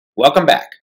Welcome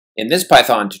back. In this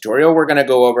Python tutorial, we're going to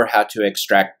go over how to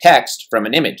extract text from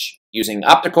an image using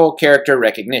optical character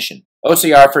recognition,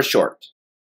 OCR for short.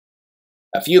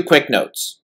 A few quick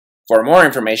notes. For more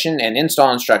information and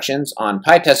install instructions on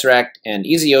pytesseract and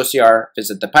easyocr,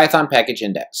 visit the Python package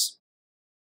index.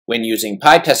 When using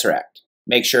pytesseract,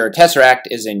 make sure tesseract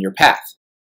is in your path.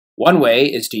 One way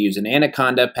is to use an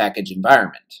Anaconda package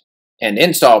environment and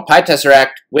install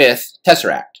pytesseract with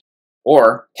tesseract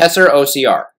or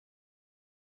tesseract.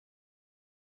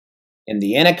 In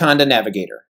the Anaconda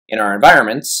Navigator, in our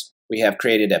environments, we have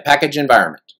created a package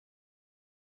environment.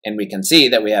 And we can see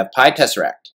that we have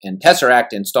pytesseract and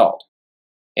tesseract installed.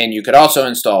 And you could also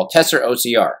install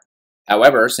tesseract.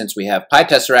 However, since we have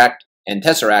pytesseract and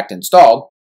tesseract installed,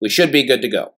 we should be good to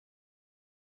go.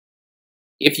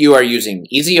 If you are using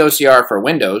easyocr for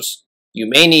Windows, you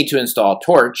may need to install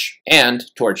Torch and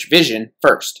Torch Vision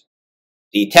first.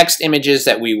 The text images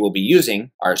that we will be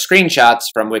using are screenshots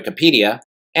from Wikipedia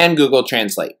and Google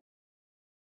Translate.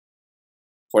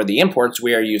 For the imports,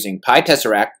 we are using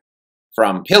pytesseract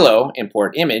from Pillow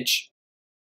import image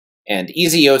and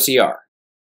easyocr.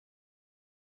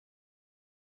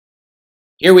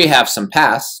 Here we have some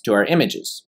paths to our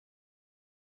images.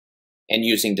 And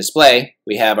using display,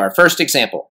 we have our first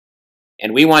example,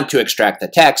 and we want to extract the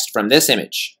text from this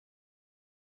image.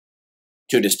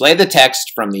 To display the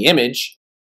text from the image,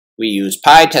 we use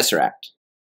pytesseract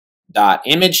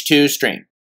 .image2string.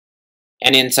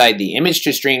 And inside the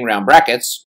image2string round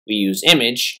brackets, we use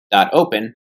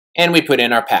image.open, and we put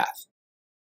in our path.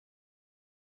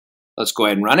 Let's go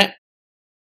ahead and run it.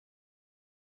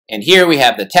 And here we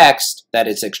have the text that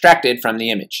is extracted from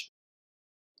the image.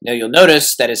 Now you'll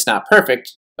notice that it's not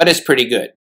perfect, but it's pretty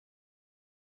good.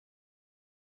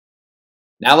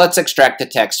 Now let's extract the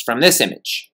text from this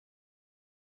image.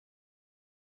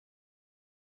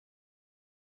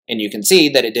 And you can see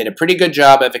that it did a pretty good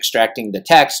job of extracting the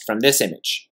text from this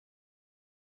image.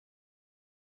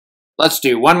 Let's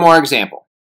do one more example.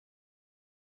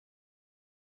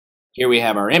 Here we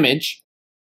have our image,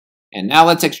 and now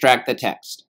let's extract the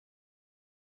text.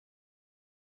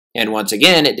 And once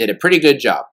again, it did a pretty good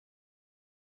job.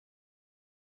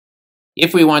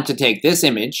 If we want to take this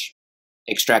image,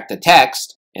 extract the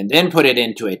text, and then put it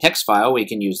into a text file, we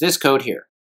can use this code here.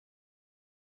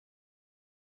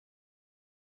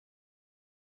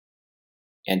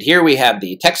 And here we have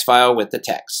the text file with the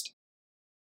text.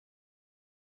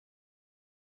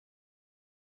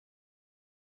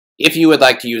 If you would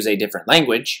like to use a different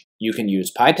language, you can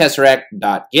use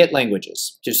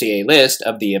pytesseract.getLanguages to see a list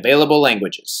of the available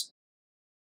languages.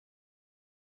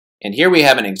 And here we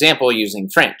have an example using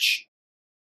French,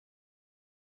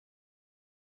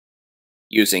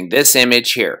 using this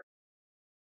image here.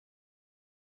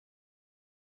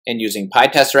 And using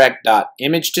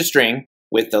pytesseract.image2string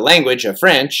with the language of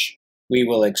French, we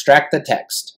will extract the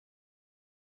text.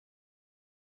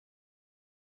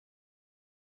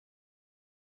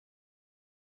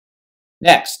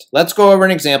 Next, let's go over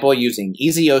an example using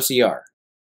easyocr.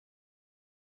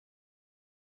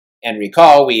 And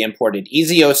recall we imported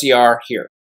easyocr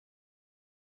here.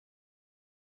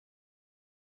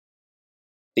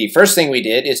 The first thing we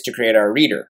did is to create our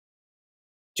reader.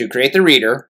 To create the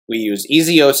reader, we use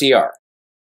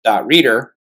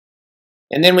easyocr.reader,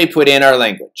 and then we put in our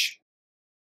language.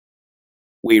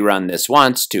 We run this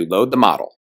once to load the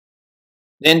model.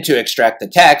 Then to extract the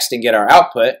text and get our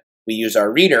output, we use our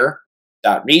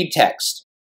reader.readText,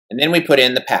 and then we put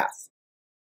in the path.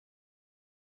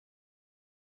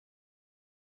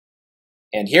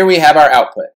 And here we have our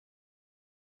output,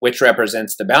 which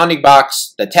represents the bounding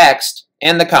box, the text,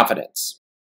 and the confidence.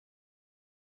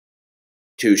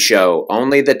 To show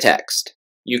only the text,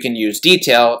 you can use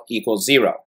detail equals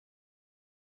 0.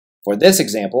 For this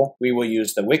example, we will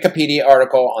use the Wikipedia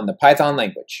article on the Python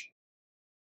language.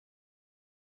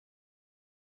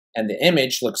 And the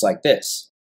image looks like this.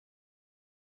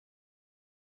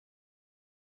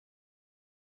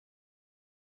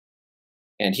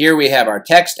 And here we have our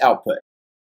text output.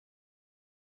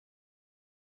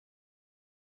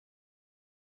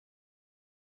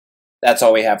 That's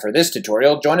all we have for this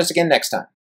tutorial. Join us again next time.